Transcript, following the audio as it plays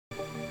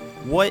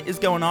What is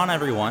going on,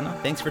 everyone?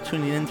 Thanks for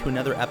tuning in to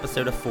another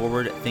episode of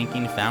Forward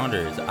Thinking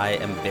Founders. I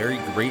am very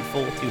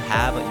grateful to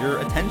have your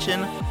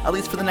attention, at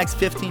least for the next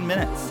 15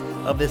 minutes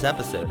of this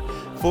episode.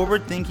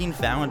 Forward Thinking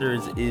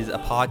Founders is a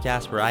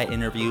podcast where I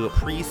interview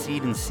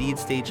pre-seed and seed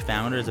stage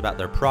founders about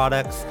their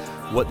products,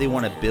 what they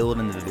want to build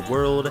into the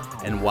world,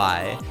 and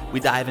why. We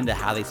dive into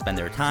how they spend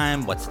their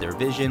time, what's their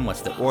vision,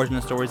 what's the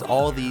origin stories,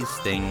 all these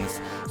things,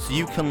 so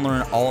you can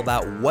learn all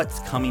about what's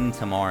coming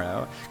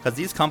tomorrow. Because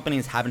these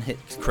companies haven't hit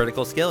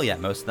critical scale yet.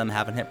 Most of them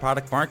haven't hit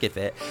product market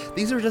fit.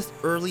 These are just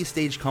early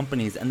stage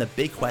companies, and the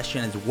big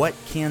question is, what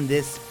can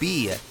this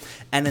be?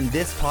 And in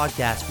this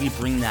podcast, we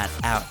bring that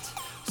out.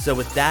 So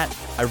with that,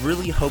 I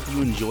really hope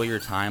you enjoy your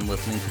time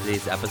listening to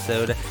today's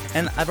episode.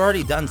 And I've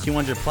already done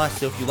 200 plus,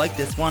 so if you like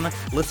this one,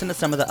 listen to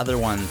some of the other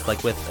ones,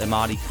 like with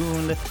Imadi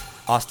Kund,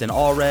 Austin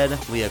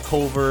Allred, Leah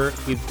Culver.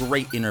 We have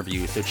great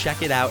interviews, so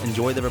check it out,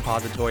 enjoy the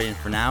repository, and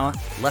for now,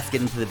 let's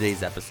get into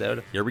today's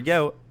episode. Here we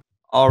go.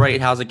 All right,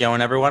 how's it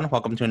going, everyone?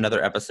 Welcome to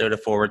another episode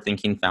of Forward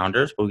Thinking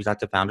Founders, where we talk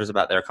to founders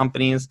about their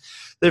companies,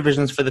 their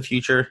visions for the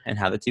future, and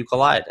how the two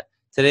collide.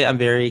 Today, I'm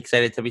very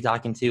excited to be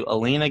talking to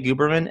Elena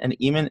Guberman and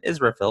Eamon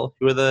Israfil,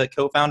 who are the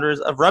co-founders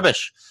of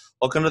Rubbish.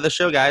 Welcome to the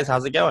show, guys.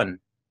 How's it going?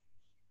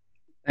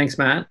 Thanks,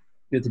 Matt.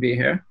 Good to be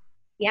here.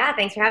 Yeah,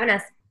 thanks for having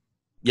us.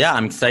 Yeah,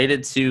 I'm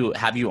excited to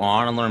have you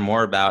on and learn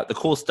more about the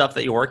cool stuff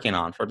that you're working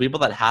on. For people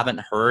that haven't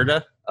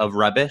heard of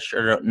Rubbish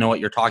or don't know what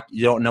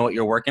you don't know what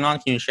you're working on,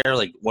 can you share,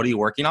 what are you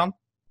working on?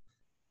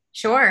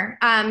 Sure.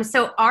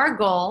 So our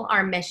goal,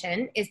 our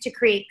mission, is to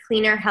create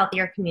cleaner,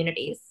 healthier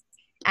communities.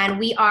 And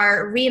we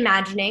are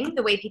reimagining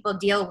the way people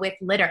deal with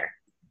litter.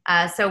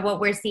 So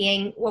what we're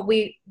seeing, what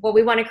we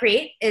want to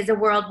create is a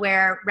world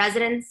where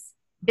residents,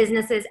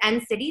 businesses,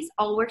 and cities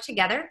all work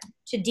together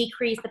to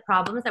decrease the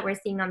problems that we're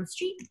seeing on the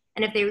street.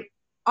 And if they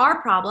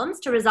are problems,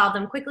 to resolve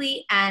them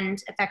quickly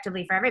and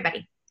effectively for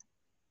everybody.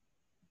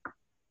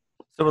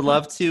 So we'd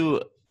love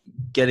to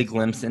get a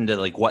glimpse into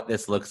what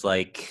this looks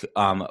like.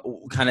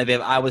 Kind of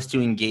if I was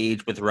to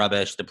engage with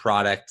Rubbish, the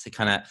product,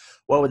 to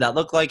what would that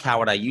look like? How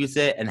would I use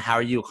it? And how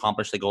you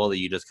accomplish the goal that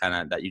you just kind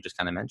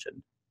of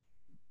mentioned?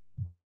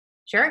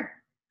 Sure.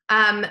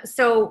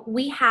 So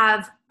we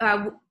have,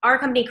 our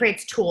company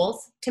creates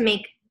tools to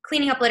make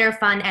cleaning up litter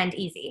fun and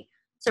easy.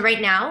 So right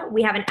now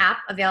we have an app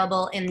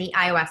available in the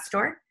iOS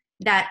store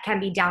that can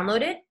be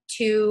downloaded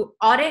to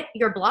audit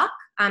your block.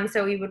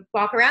 So you would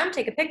walk around,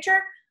 take a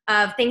picture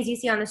of things you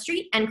see on the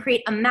street and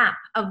create a map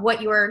of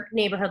what your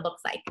neighborhood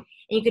looks like. And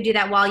you could do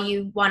that while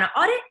you want to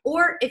audit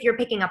or if you're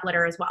picking up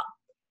litter as well.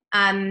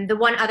 The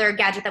one other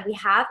gadget that we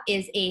have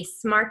is a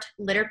smart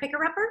litter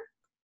picker-upper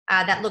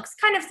that looks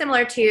kind of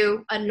similar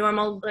to a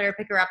normal litter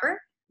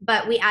picker-upper,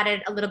 but we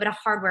added a little bit of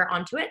hardware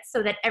onto it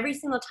so that every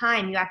single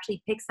time you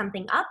actually pick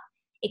something up,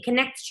 it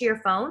connects to your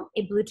phone,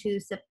 it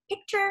Bluetooths a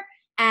picture,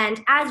 and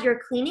as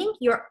you're cleaning,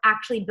 you're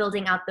actually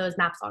building out those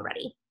maps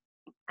already.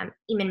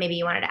 Eamon, maybe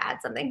you wanted to add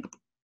something.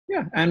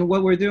 Yeah, and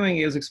what we're doing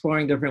is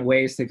exploring different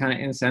ways to kind of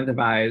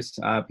incentivize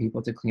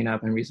people to clean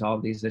up and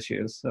resolve these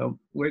issues. So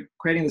we're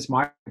creating this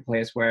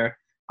marketplace where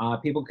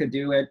people could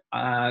do it,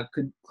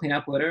 could clean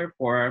up litter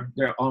for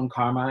their own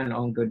karma and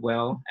own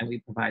goodwill, and we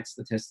provide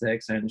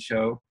statistics and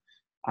show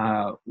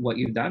what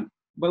you've done.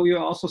 But we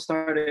also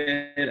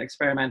started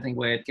experimenting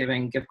with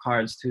giving gift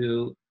cards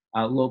to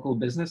local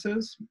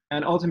businesses,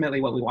 and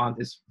ultimately what we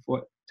want is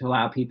to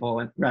allow people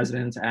and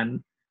residents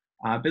and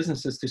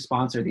businesses to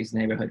sponsor these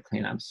neighborhood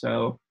cleanups.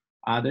 So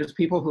there's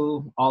people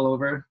who all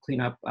over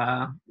clean up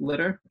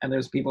litter, and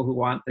there's people who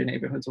want their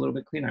neighborhoods a little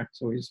bit cleaner.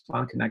 So we just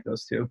want to connect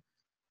those two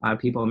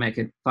people and make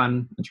it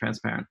fun and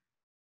transparent.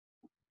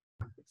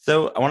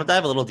 So I want to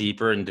dive a little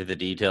deeper into the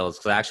details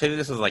because actually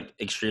this is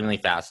extremely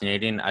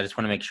fascinating. I just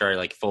want to make sure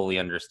I fully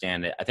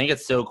understand it. I think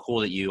it's so cool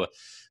that you,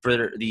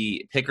 for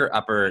the picker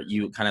upper,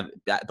 you kind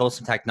of build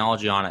some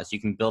technology on it so you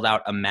can build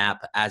out a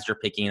map as you're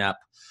picking up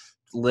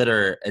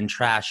litter and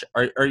trash.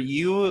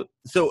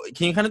 So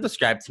can you kind of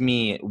describe to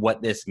me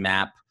what this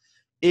map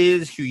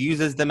is, who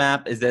uses the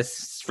map? Is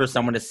this for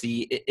someone to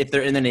see if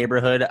they're in the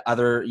neighborhood,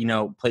 other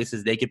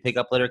places they could pick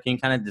up litter? Can you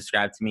kind of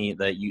describe to me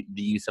the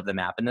use of the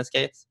map in this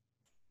case?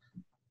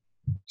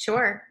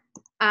 Sure.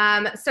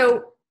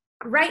 So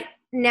right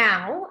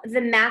now,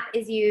 the map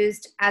is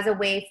used as a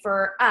way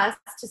for us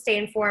to stay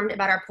informed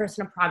about our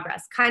personal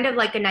progress, kind of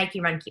like a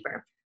Nike Run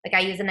Keeper. I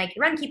use a Nike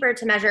Run Keeper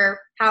to measure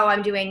how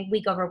I'm doing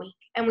week over week.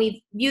 And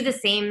we view the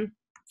same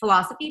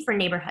philosophy for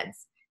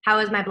neighborhoods. How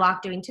is my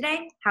block doing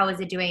today? How is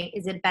it doing?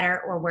 Is it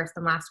better or worse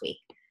than last week?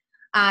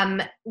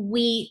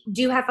 We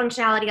do have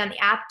functionality on the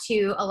app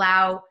to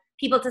allow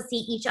people to see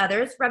each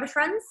other's rubbish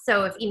runs.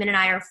 So if Eamon and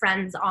I are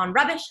friends on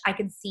Rubbish, I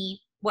could see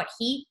what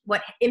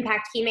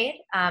impact he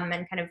made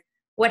and kind of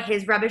what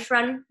his rubbish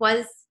run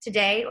was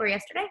today or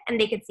yesterday, and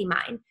they could see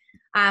mine.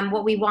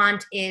 What we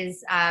want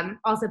is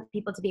also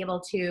people to be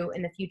able to,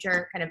 in the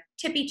future, kind of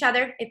tip each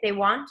other if they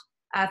want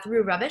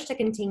through Rubbish to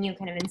continue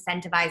kind of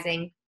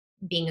incentivizing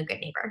being a good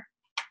neighbor.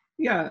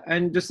 Yeah,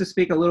 and just to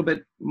speak a little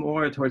bit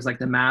more towards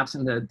the maps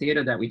and the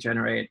data that we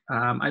generate,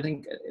 I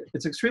think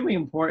it's extremely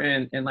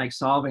important in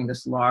solving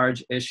this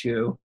large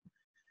issue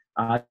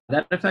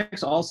That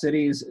affects all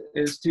cities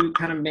is to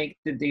kind of make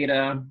the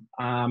data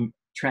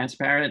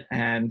transparent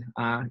and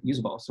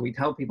usable. So we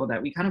tell people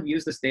that we kind of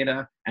use this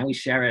data and we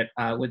share it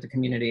with the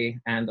community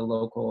and the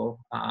local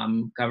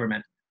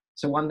government.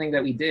 So one thing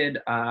that we did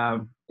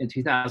in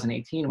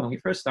 2018 when we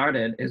first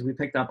started is we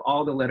picked up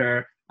all the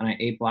litter on an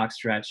 8-block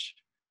stretch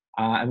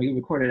and we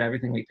recorded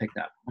everything we picked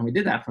up. And we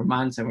did that for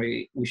months and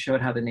we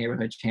showed how the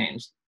neighborhood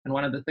changed. And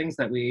one of the things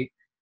that we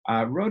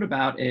wrote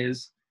about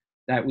is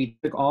that we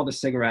took all the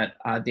cigarette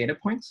data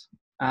points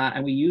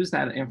and we used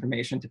that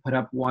information to put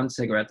up one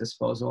cigarette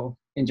disposal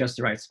in just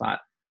the right spot.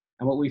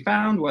 And what we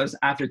found was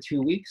after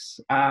 2 weeks,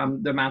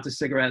 the amount of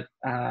cigarette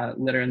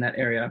litter in that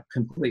area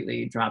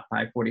completely dropped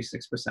by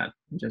 46%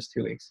 in just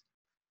 2 weeks.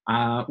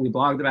 We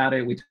blogged about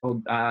it. We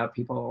told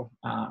people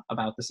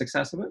about the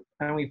success of it.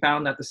 And we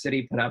found that the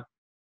city put up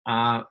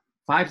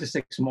 5 to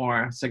 6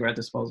 more cigarette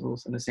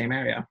disposals in the same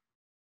area.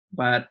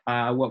 But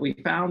what we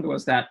found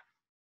was that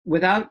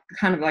without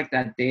kind of like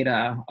that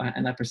data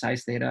and that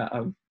precise data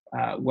of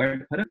where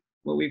to put it,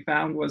 what we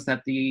found was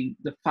that the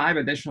 5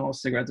 additional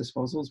cigarette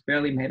disposals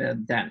barely made a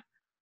dent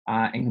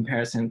in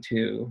comparison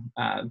to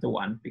the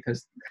one,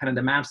 because kind of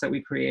the maps that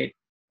we create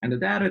and the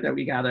data that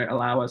we gather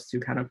allow us to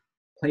kind of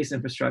place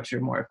infrastructure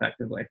more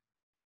effectively.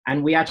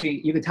 And we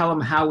actually, you could tell them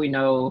how we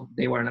know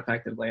they weren't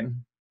effective, Lane.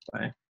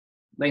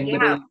 Lane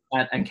literally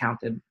sat and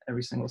counted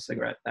every single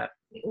cigarette that.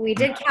 We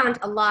did count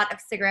a lot of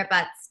cigarette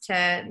butts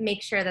to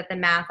make sure that the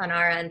math on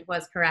our end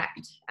was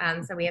correct.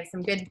 So we have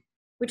some good,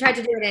 we tried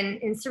to do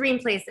it in serene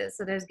places.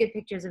 So there's good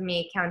pictures of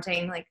me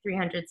counting like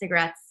 300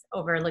 cigarettes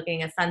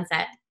overlooking a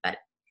sunset, but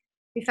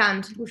we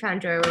found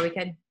joy where we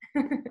could.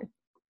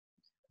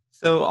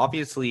 So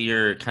obviously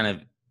you're kind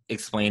of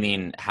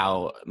explaining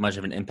how much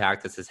of an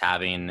impact this is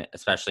having,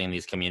 especially in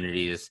these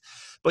communities.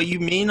 But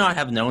you may not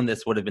have known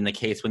this would have been the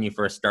case when you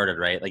first started,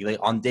 right? Like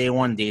on day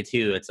 1, day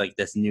 2, it's like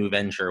this new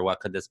venture. What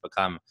could this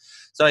become?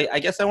 So I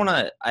guess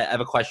I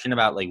have a question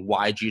about like,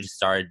 why did you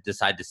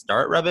decide to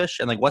start Rubbish?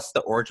 And like, what's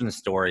the origin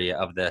story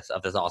of this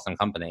awesome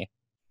company?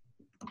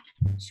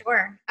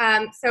 Sure.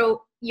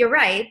 So you're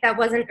right. That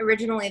wasn't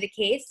originally the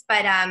case,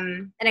 but,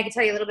 and I can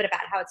tell you a little bit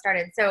about how it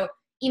started. So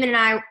Eamon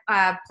and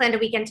I planned a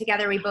weekend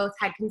together. We both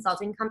had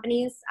consulting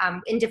companies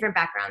in different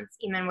backgrounds.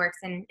 Eamon works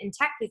in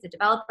tech, he's a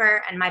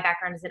developer, and my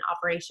background is in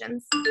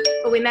operations.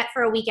 But we met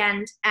for a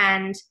weekend,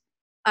 and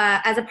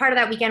as a part of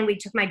that weekend, we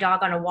took my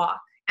dog on a walk.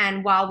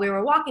 And while we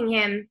were walking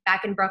him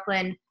back in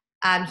Brooklyn,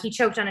 he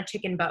choked on a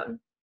chicken bone.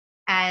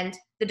 And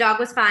the dog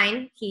was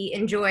fine. He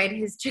enjoyed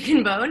his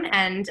chicken bone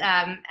and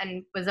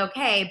was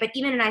okay. But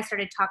Eamon and I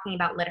started talking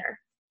about litter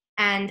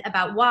and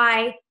about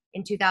why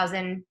in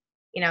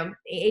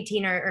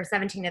 2018 or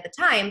 17 at the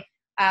time,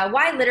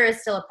 why litter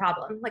is still a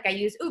problem. Like I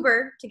use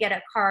Uber to get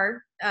a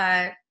car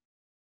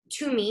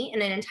to me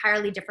in an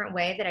entirely different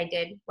way that I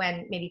did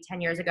when maybe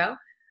 10 years ago.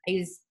 I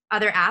use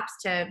other apps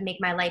to make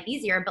my life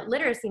easier, but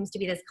litter seems to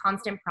be this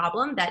constant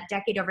problem that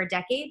decade over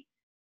decade,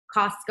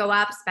 costs go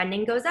up,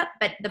 spending goes up,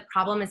 but the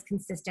problem is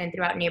consistent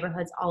throughout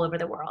neighborhoods all over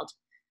the world.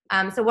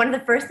 So one of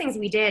the first things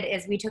we did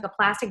is we took a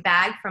plastic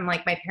bag from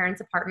like my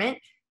parents' apartment,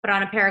 put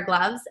on a pair of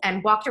gloves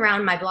and walked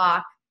around my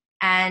block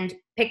and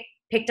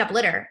picked up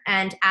litter.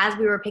 And as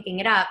we were picking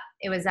it up,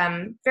 it was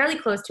fairly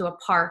close to a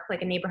park,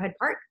 like a neighborhood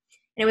park.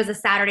 And it was a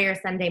Saturday or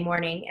Sunday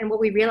morning. And what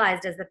we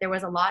realized is that there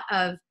was a lot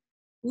of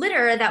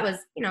litter that was,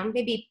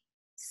 maybe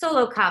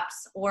Solo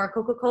cups or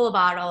Coca-Cola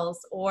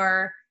bottles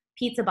or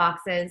pizza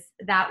boxes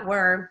that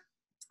were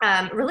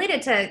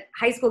related to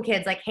high school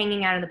kids like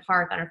hanging out in the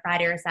park on a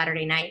Friday or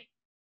Saturday night.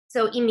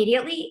 So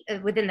immediately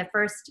within the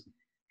first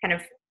kind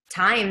of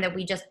time that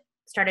we just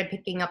started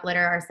picking up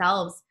litter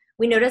ourselves,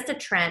 we noticed a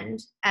trend,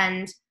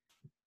 and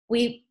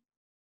we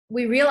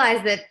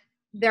realized that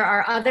there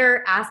are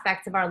other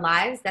aspects of our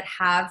lives that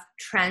have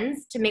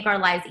trends to make our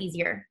lives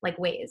easier, like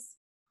Waze.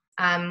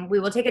 We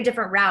will take a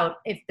different route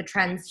if the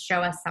trends show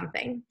us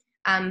something.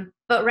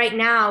 But right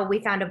now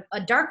we found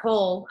a dark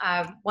hole.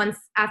 Once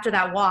after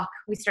that walk,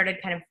 we started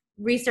kind of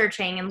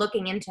researching and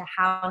looking into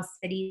how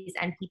cities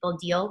and people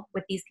deal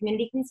with these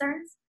community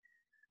concerns.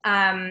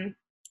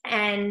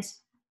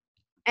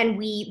 And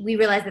we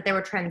realized that there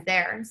were trends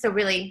there. So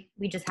really,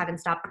 we just haven't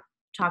stopped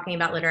talking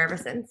about litter ever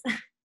since.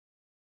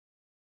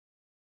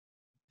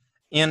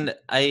 And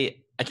I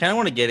kind of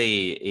want to get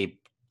a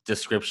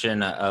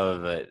description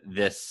of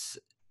this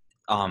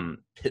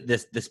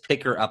this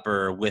picker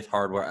upper with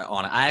hardware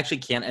on it. I actually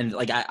can't, and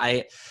like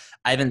I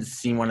haven't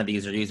seen one of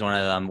these or used one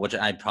of them, which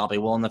I probably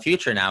will in the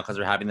future now because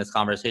we're having this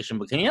conversation.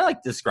 But can you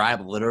like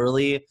describe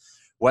literally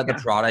what the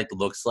product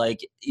looks like,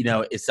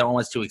 if someone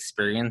was to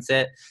experience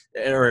it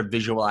or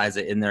visualize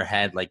it in their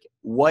head? Like,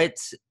 what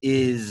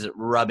is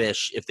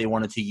Rubbish if they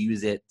wanted to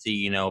use it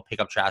to, pick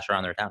up trash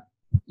around their town?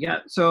 Yeah,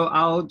 so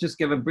I'll just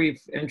give a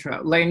brief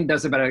intro. Lane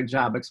does a better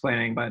job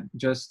explaining, but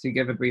just to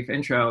give a brief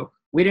intro,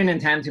 we didn't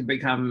intend to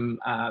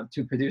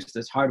to produce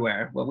this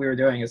hardware. What we were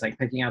doing is like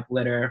picking up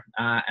litter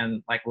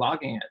and like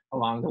logging it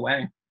along the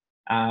way.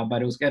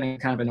 But it was getting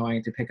kind of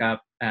annoying to pick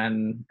up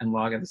and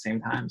log at the same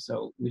time.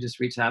 So we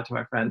just reached out to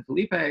our friend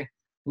Felipe,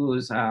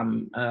 who's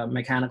a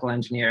mechanical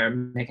engineer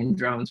making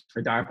drones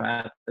for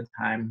DARPA at the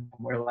time.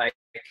 We're like,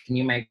 can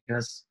you make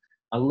us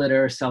a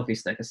litter selfie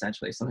stick,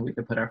 essentially, something we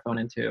could put our phone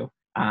into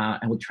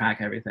and would track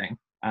everything.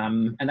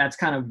 And that's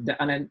kind of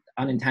the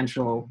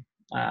unintentional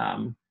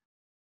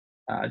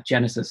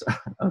genesis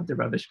of the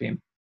rubbish beam.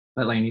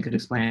 But Lane, you could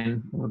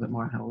explain a little bit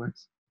more how it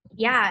works.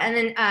 Yeah, and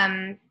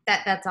then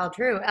that's all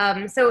true.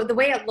 So the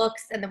way it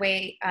looks and the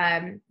way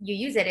you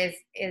use it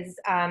is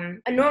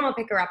a normal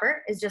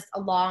picker-upper is just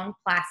a long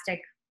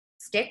plastic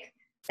stick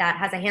that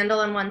has a handle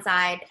on one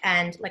side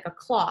and like a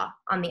claw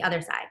on the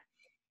other side.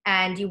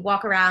 And you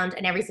walk around,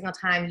 and every single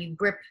time you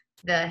grip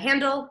the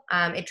handle,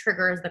 it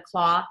triggers the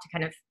claw to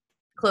kind of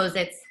close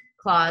its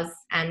claws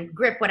and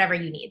grip whatever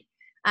you need.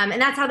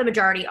 And that's how the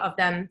majority of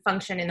them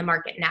function in the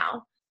market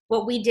now.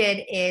 What we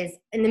did is,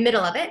 in the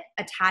middle of it,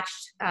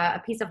 attached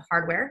a piece of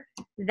hardware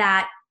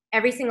that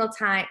every single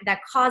time that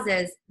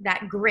causes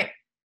that grip.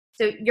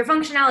 So your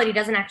functionality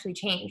doesn't actually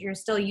change. You're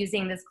still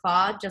using this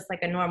claw just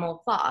like a normal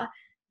claw.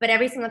 But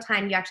every single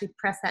time you actually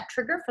press that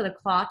trigger for the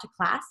claw to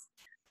clasp,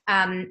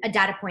 a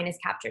data point is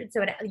captured.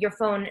 So your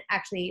phone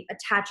actually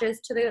attaches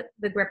to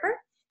the gripper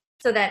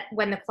so that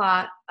when the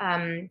claw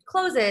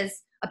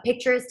closes, a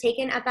picture is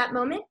taken at that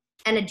moment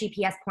and a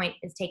GPS point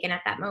is taken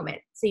at that moment.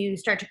 So you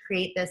start to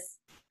create this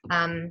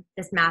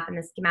map and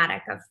the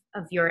schematic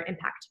of your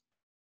impact.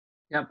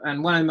 Yep,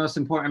 and one of the most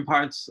important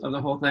parts of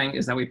the whole thing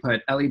is that we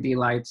put LED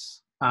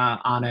lights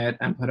on it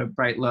and put a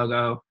bright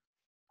logo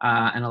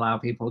and allow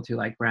people to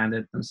like brand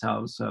it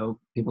themselves, so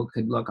people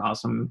could look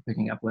awesome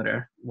picking up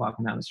litter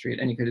walking down the street.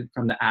 And you could,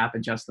 from the app,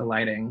 adjust the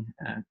lighting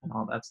and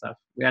all that stuff.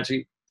 We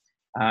actually,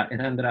 it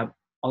ended up,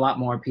 a lot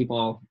more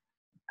people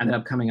ended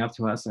up coming up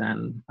to us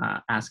and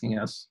asking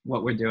us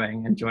what we're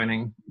doing and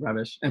joining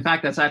Rubbish. In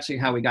fact, that's actually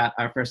how we got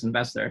our first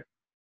investor,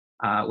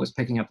 was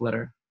picking up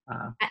litter.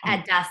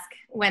 At dusk,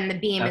 when the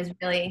beam is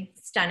really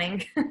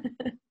stunning.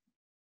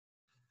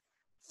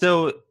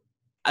 So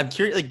I'm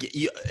curious, like,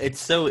 it's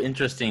so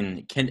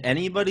interesting. Can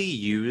anybody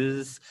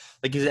use,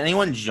 like, does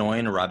anyone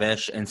join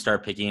Rubbish and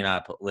start picking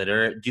up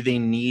litter? Do they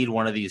need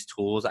one of these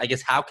tools? I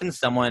guess, how can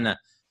someone,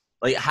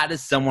 like, how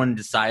does someone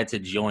decide to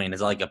join?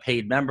 Is it like a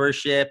paid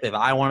membership? If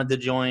I wanted to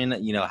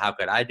join, you know, how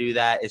could I do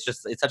that? It's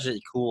just, it's such a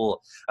cool,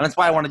 and that's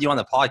why I wanted you on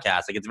the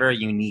podcast. Like, it's a very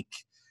unique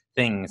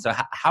thing. So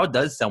how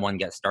does someone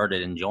get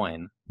started and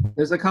join?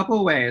 There's a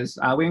couple ways.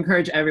 We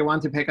encourage everyone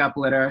to pick up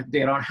litter. They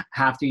don't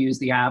have to use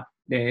the app.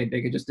 They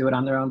could just do it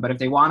on their own. But if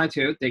they wanted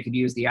to, they could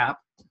use the app,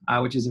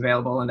 which is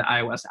available in the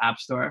iOS App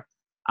Store.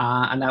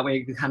 And that way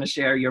you can kind of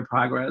share your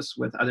progress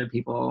with other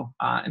people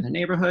in the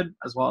neighborhood,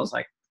 as well as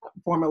like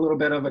form a little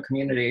bit of a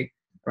community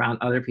around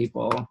other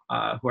people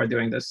who are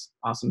doing this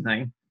awesome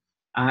thing.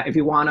 If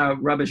you want a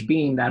Rubbish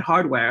beam, that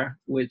hardware,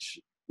 which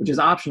is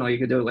optional, you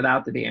could do it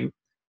without the beam.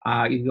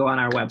 You can go on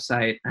our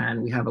website,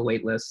 and we have a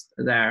wait list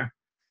there.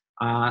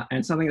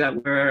 And something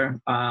that we're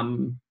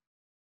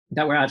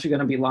actually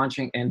going to be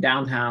launching in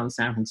downtown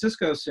San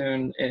Francisco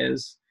soon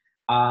is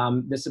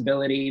this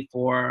ability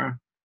for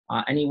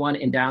anyone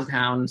in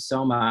downtown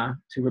SoMa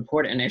to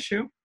report an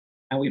issue.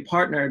 And we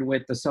partnered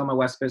with the SoMa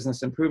West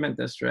Business Improvement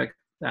District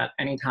that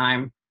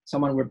anytime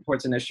someone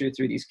reports an issue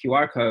through these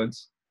QR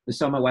codes, the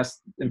SoMa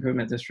West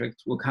Improvement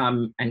District will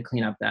come and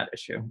clean up that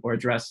issue or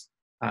address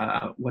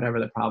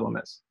whatever the problem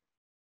is.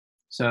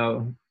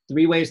 So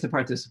 3 ways to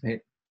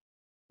participate.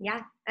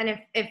 Yeah, and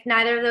if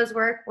neither of those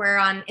work, we're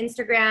on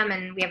Instagram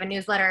and we have a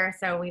newsletter,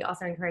 so we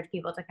also encourage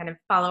people to kind of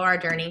follow our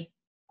journey.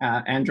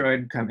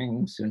 Android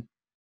coming soon.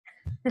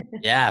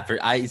 Yeah,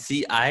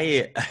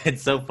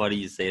 it's so funny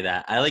you say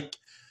that.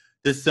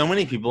 There's so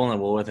many people in the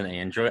world with an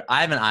Android.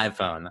 I have an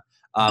iPhone,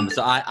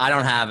 so I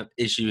don't have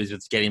issues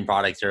with getting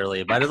products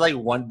early, but it's like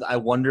I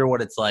wonder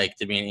what it's like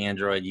to be an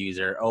Android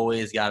user.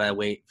 Always gotta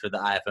wait for the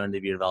iPhone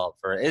to be developed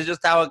for it. It's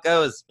just how it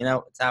goes, you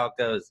know. It's how it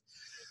goes.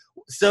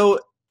 So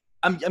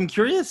I'm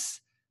curious.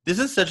 This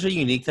is such a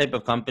unique type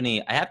of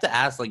company. I have to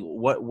ask, like,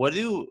 what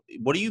do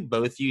you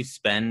both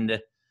spend?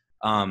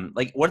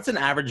 Like, what's an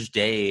average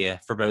day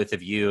for both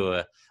of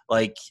you?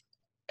 Like,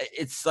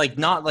 it's like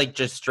not like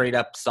just straight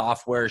up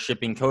software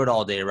shipping code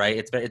all day,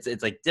 right?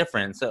 It's like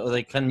different. So,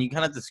 like, can you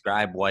kind of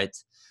describe what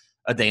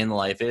a day in the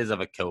life is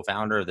of a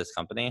co-founder of this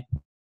company?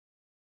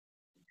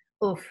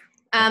 Oof.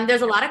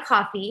 There's a lot of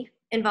coffee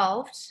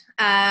involved,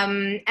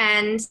 and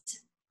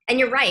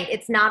you're right.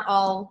 It's not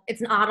all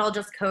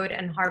just code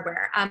and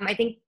hardware. I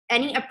think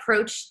any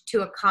approach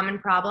to a common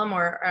problem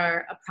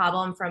or a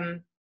problem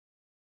from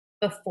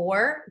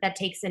before that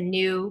takes a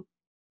new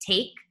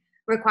take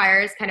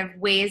requires kind of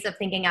ways of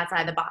thinking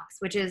outside the box,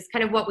 which is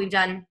kind of what we've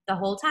done the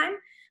whole time.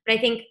 But I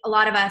think a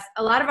lot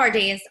of our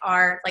days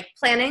are like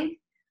planning,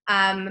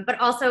 but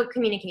also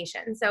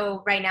communication.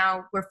 So right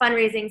now we're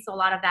fundraising, so a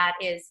lot of that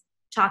is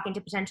talking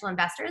to potential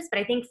investors. But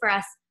I think for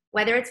us,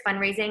 whether it's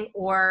fundraising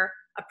or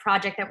a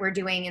project that we're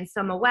doing in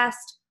SoMa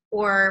West,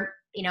 or,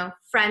 you know,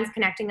 friends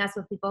connecting us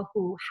with people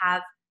who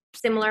have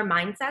similar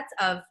mindsets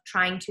of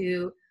trying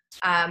to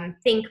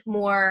think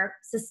more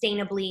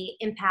sustainably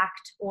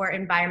impact or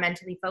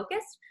environmentally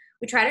focused,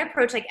 we try to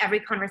approach like every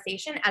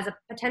conversation as a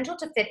potential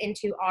to fit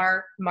into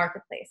our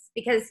marketplace,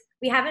 because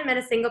we haven't met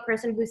a single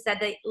person who said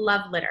they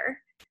love litter,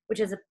 which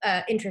is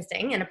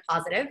interesting and a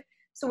positive.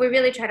 So we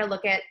really try to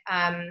look at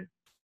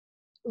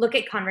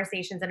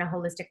conversations in a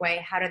holistic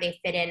way. How do they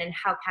fit in, and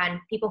how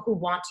can people who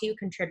want to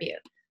contribute?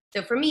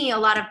 So for me, a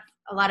lot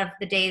of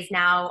the days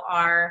now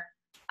are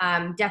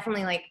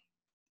definitely like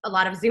a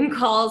lot of Zoom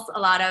calls, a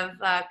lot of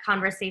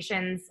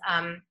conversations,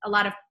 a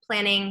lot of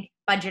planning,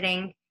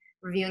 budgeting,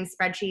 reviewing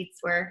spreadsheets,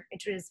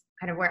 which is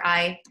kind of where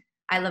I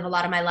live a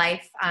lot of my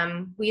life.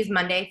 We use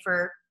Monday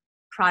for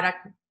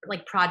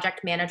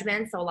project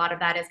management. So a lot of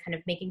that is kind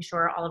of making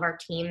sure all of our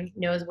team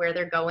knows where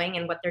they're going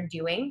and what they're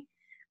doing,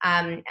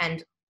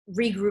 and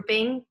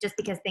regrouping just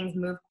because things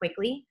move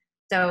quickly.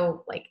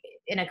 So like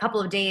in a couple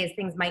of days,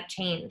 things might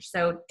change.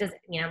 So does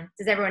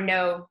everyone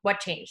know what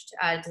changed?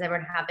 Does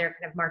everyone have their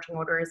kind of marching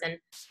orders? And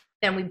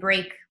then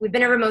we've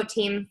been a remote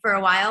team for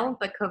a while,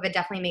 but COVID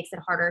definitely makes it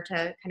harder to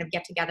kind of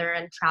get together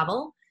and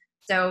travel.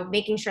 So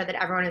making sure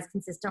that everyone is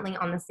consistently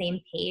on the same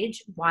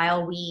page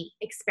while we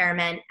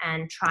experiment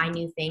and try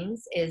new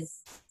things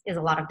is a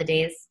lot of the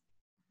days,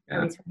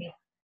 at least for me.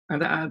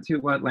 And to add to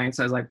what Lane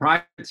says, like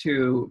prior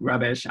to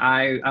Rubbish,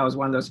 I was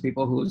one of those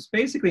people who's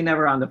basically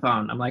never on the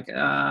phone. I'm like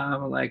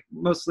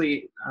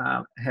mostly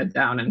head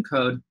down in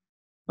code.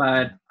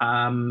 But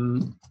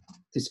to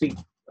speak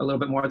a little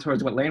bit more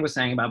towards what Lane was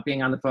saying about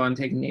being on the phone,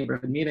 taking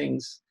neighborhood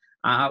meetings,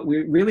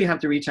 we really have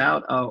to reach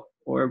out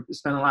or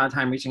spend a lot of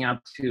time reaching out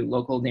to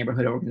local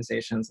neighborhood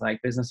organizations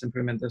like business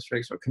improvement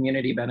districts or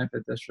community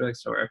benefit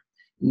districts or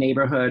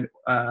neighborhood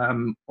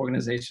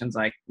organizations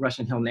like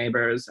Russian Hill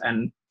Neighbors,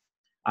 and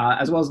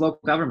as well as local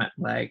government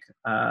like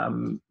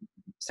San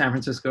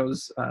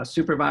Francisco's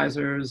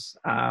supervisors,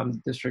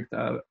 district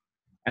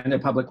and the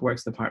public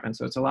works department.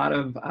 So it's a lot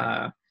of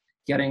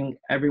getting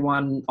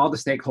everyone, all the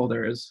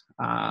stakeholders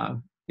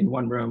in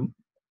one room,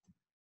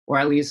 or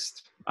at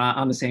least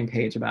on the same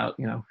page about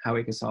how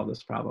we can solve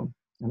this problem.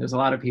 And there's a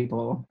lot of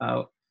people,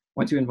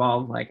 once you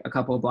involve like a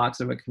couple of blocks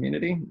of a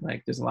community,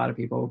 like there's a lot of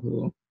people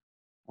who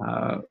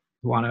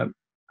want to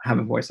have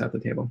a voice at the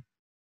table.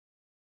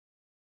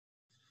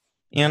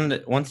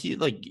 And once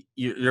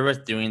you're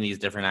with doing these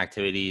different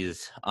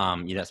activities,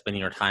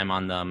 spending your time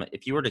on them,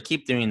 if you were to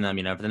keep doing them,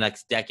 for the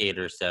next decade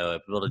or so,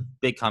 if you build a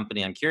big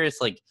company, I'm curious,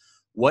 like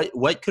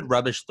what could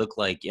Rubbish look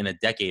like in a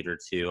decade or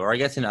two? Or I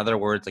guess in other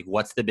words, like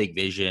what's the big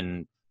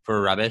vision for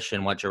Rubbish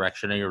and what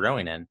direction are you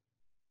rowing in?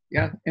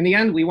 Yeah, in the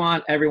end, we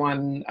want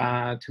everyone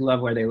to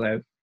love where they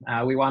live.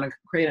 We want to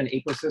create an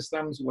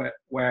ecosystem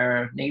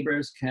where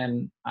neighbors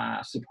can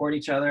support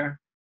each other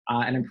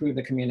and improve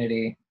the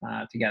community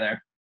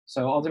together.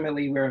 So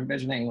ultimately, we're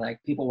envisioning like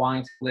people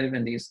wanting to live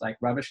in these like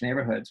Rubbish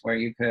neighborhoods where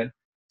you could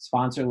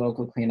sponsor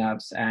local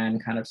cleanups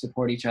and kind of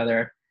support each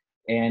other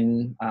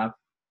in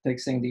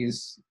fixing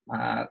these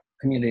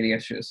community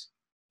issues.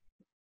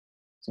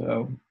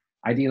 So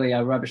ideally,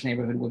 a Rubbish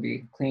neighborhood would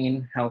be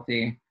clean,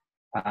 healthy,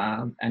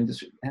 and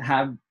just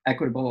have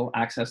equitable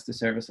access to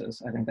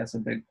services. I think that's a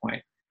big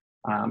point,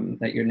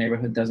 that your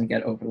neighborhood doesn't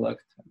get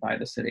overlooked by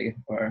the city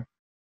or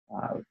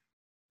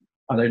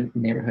other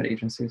neighborhood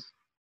agencies.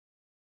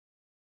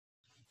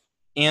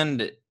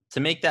 And to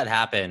make that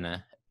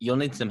happen, you'll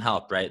need some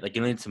help, right? Like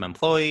you'll need some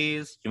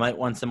employees. You might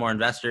want some more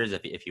investors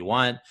if you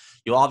want.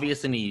 You'll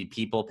obviously need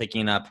people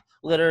picking up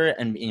litter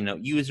and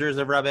users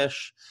of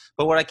Rubbish.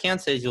 But what I can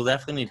say is you'll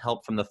definitely need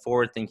help from the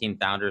forward-thinking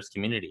founders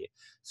community.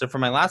 So for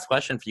my last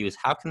question for you is,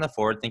 how can the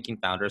forward-thinking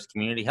founders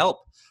community help?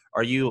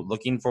 Are you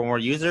looking for more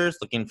users,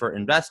 looking for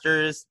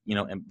investors,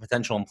 and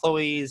potential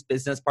employees,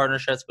 business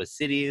partnerships with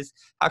cities?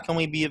 How can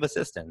we be of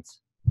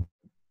assistance?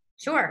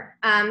 Sure.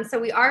 So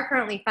we are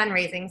currently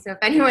fundraising. So if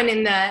anyone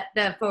in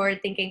the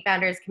forward-thinking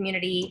founders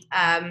community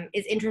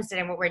is interested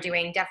in what we're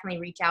doing,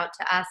 definitely reach out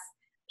to us.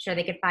 I'm sure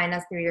they could find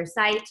us through your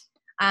site.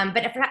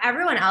 But for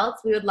everyone else,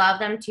 we would love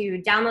them to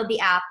download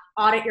the app,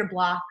 audit your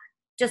block,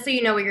 just so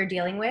you know what you're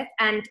dealing with,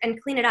 and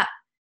clean it up.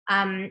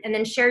 And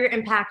then share your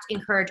impact,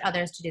 encourage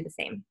others to do the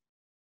same.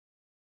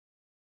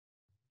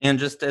 And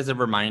just as a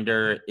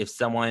reminder, if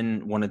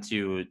someone wanted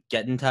to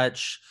get in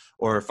touch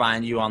or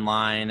find you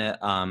online,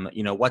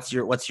 what's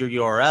your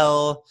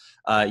URL?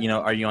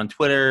 Are you on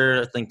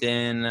Twitter,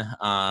 LinkedIn?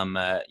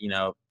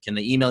 Can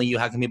they email you?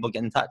 How can people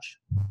get in touch?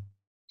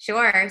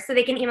 Sure. So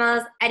they can email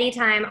us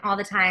anytime, all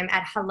the time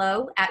at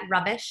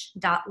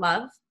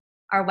hello@rubbish.love.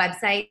 Our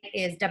website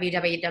is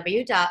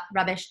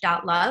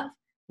www.rubbish.love.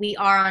 We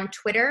are on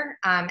Twitter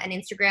and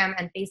Instagram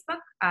and Facebook.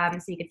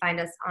 So you can find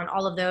us on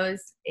all of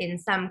those in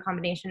some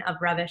combination of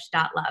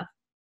rubbish.love.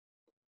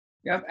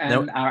 Yep,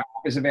 and our app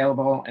is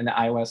available in the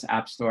iOS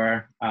App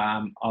Store.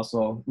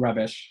 Also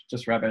Rubbish,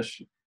 just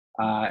Rubbish.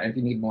 If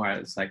you need more,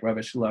 it's like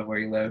Rubbish Love Where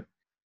You Live.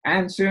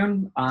 And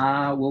soon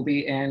we'll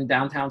be in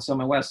downtown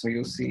Soma West, so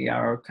you'll see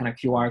our kind of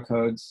QR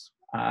codes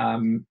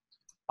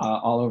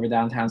all over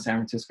downtown San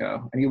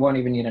Francisco. And you won't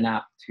even need an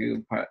app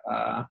to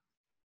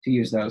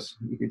use those.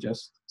 You could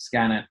just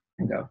scan it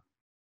and go.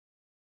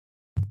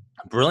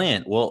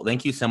 Brilliant. Well,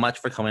 thank you so much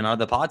for coming on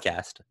the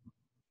podcast.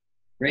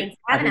 Great. Thanks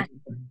for having us.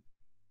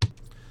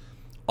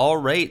 All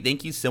right,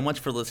 thank you so much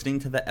for listening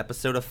to the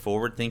episode of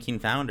Forward Thinking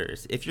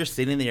Founders. If you're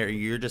sitting there and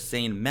you're just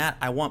saying, Matt,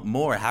 I want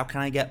more, how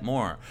can I get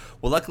more?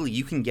 Well, luckily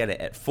you can get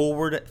it at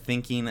Forward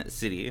Thinking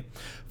City.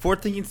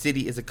 Forward Thinking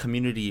City is a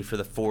community for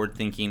the Forward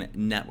Thinking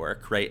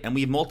Network, right? And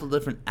we have multiple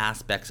different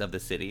aspects of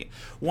the city.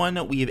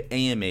 One, we have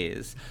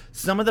AMAs.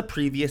 Some of the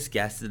previous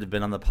guests that have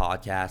been on the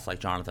podcast, like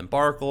Jonathan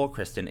Barkle,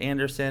 Kristen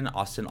Anderson,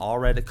 Austin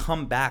Allred,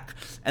 come back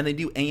and they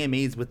do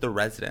AMAs with the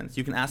residents.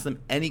 You can ask them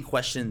any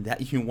question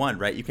that you want,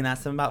 right? You can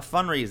ask them about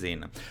fundraising,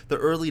 the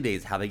early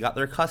days, how they got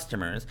their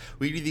customers.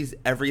 We do these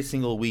every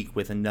single week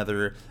with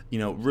another,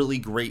 really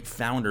great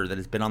founder that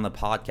has been on the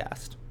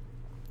podcast.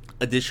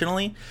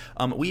 Additionally,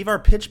 we have our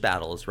pitch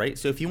battles, right?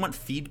 So if you want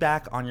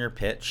feedback on your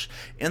pitch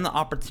and the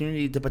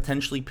opportunity to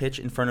potentially pitch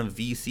in front of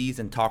VCs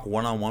and talk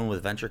one-on-one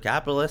with venture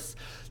capitalists,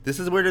 this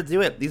is where to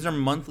do it. These are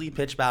monthly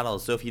pitch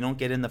battles. So if you don't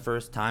get in the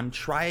first time,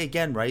 try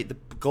again, right? The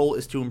goal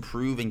is to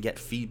improve and get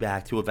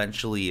feedback to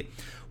eventually,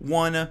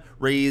 1,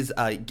 raise,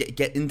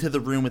 get into the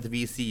room with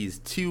the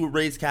VCs, 2,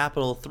 raise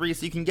capital, 3,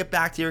 so you can get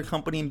back to your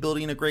company and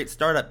building a great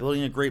startup,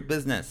 building a great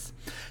business.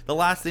 The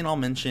last thing I'll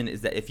mention is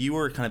that if you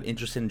are kind of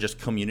interested in just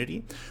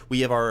community,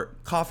 we have our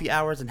coffee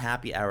hours and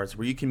happy hours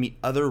where you can meet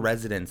other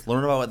residents,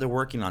 learn about what they're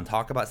working on,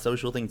 talk about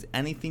social things,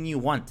 anything you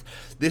want.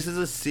 This is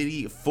a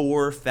city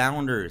for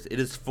founders. It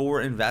is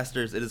for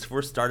investors. It is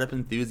for startup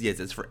enthusiasts.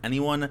 It's for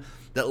anyone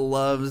that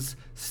loves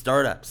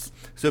startups.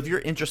 So if you're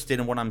interested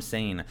in what I'm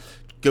saying,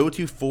 go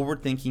to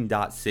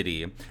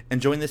forwardthinking.city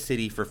and join the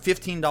city for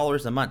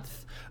 $15 a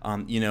month.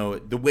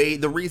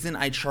 The reason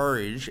I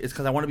charge is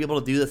because I want to be able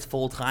to do this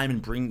full time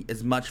and bring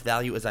as much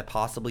value as I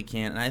possibly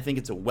can. And I think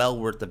it's well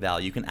worth the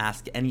value. You can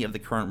ask any of the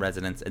current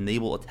residents and they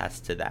will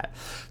attest to that.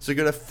 So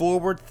go to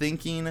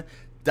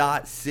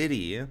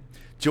forwardthinking.city,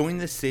 join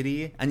the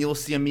city, and you'll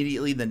see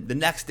immediately the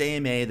next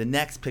AMA, the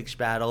next pitch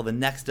battle, the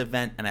next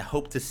event, and I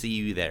hope to see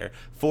you there.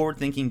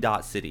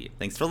 Forwardthinking.city.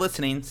 Thanks for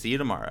listening. See you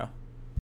tomorrow.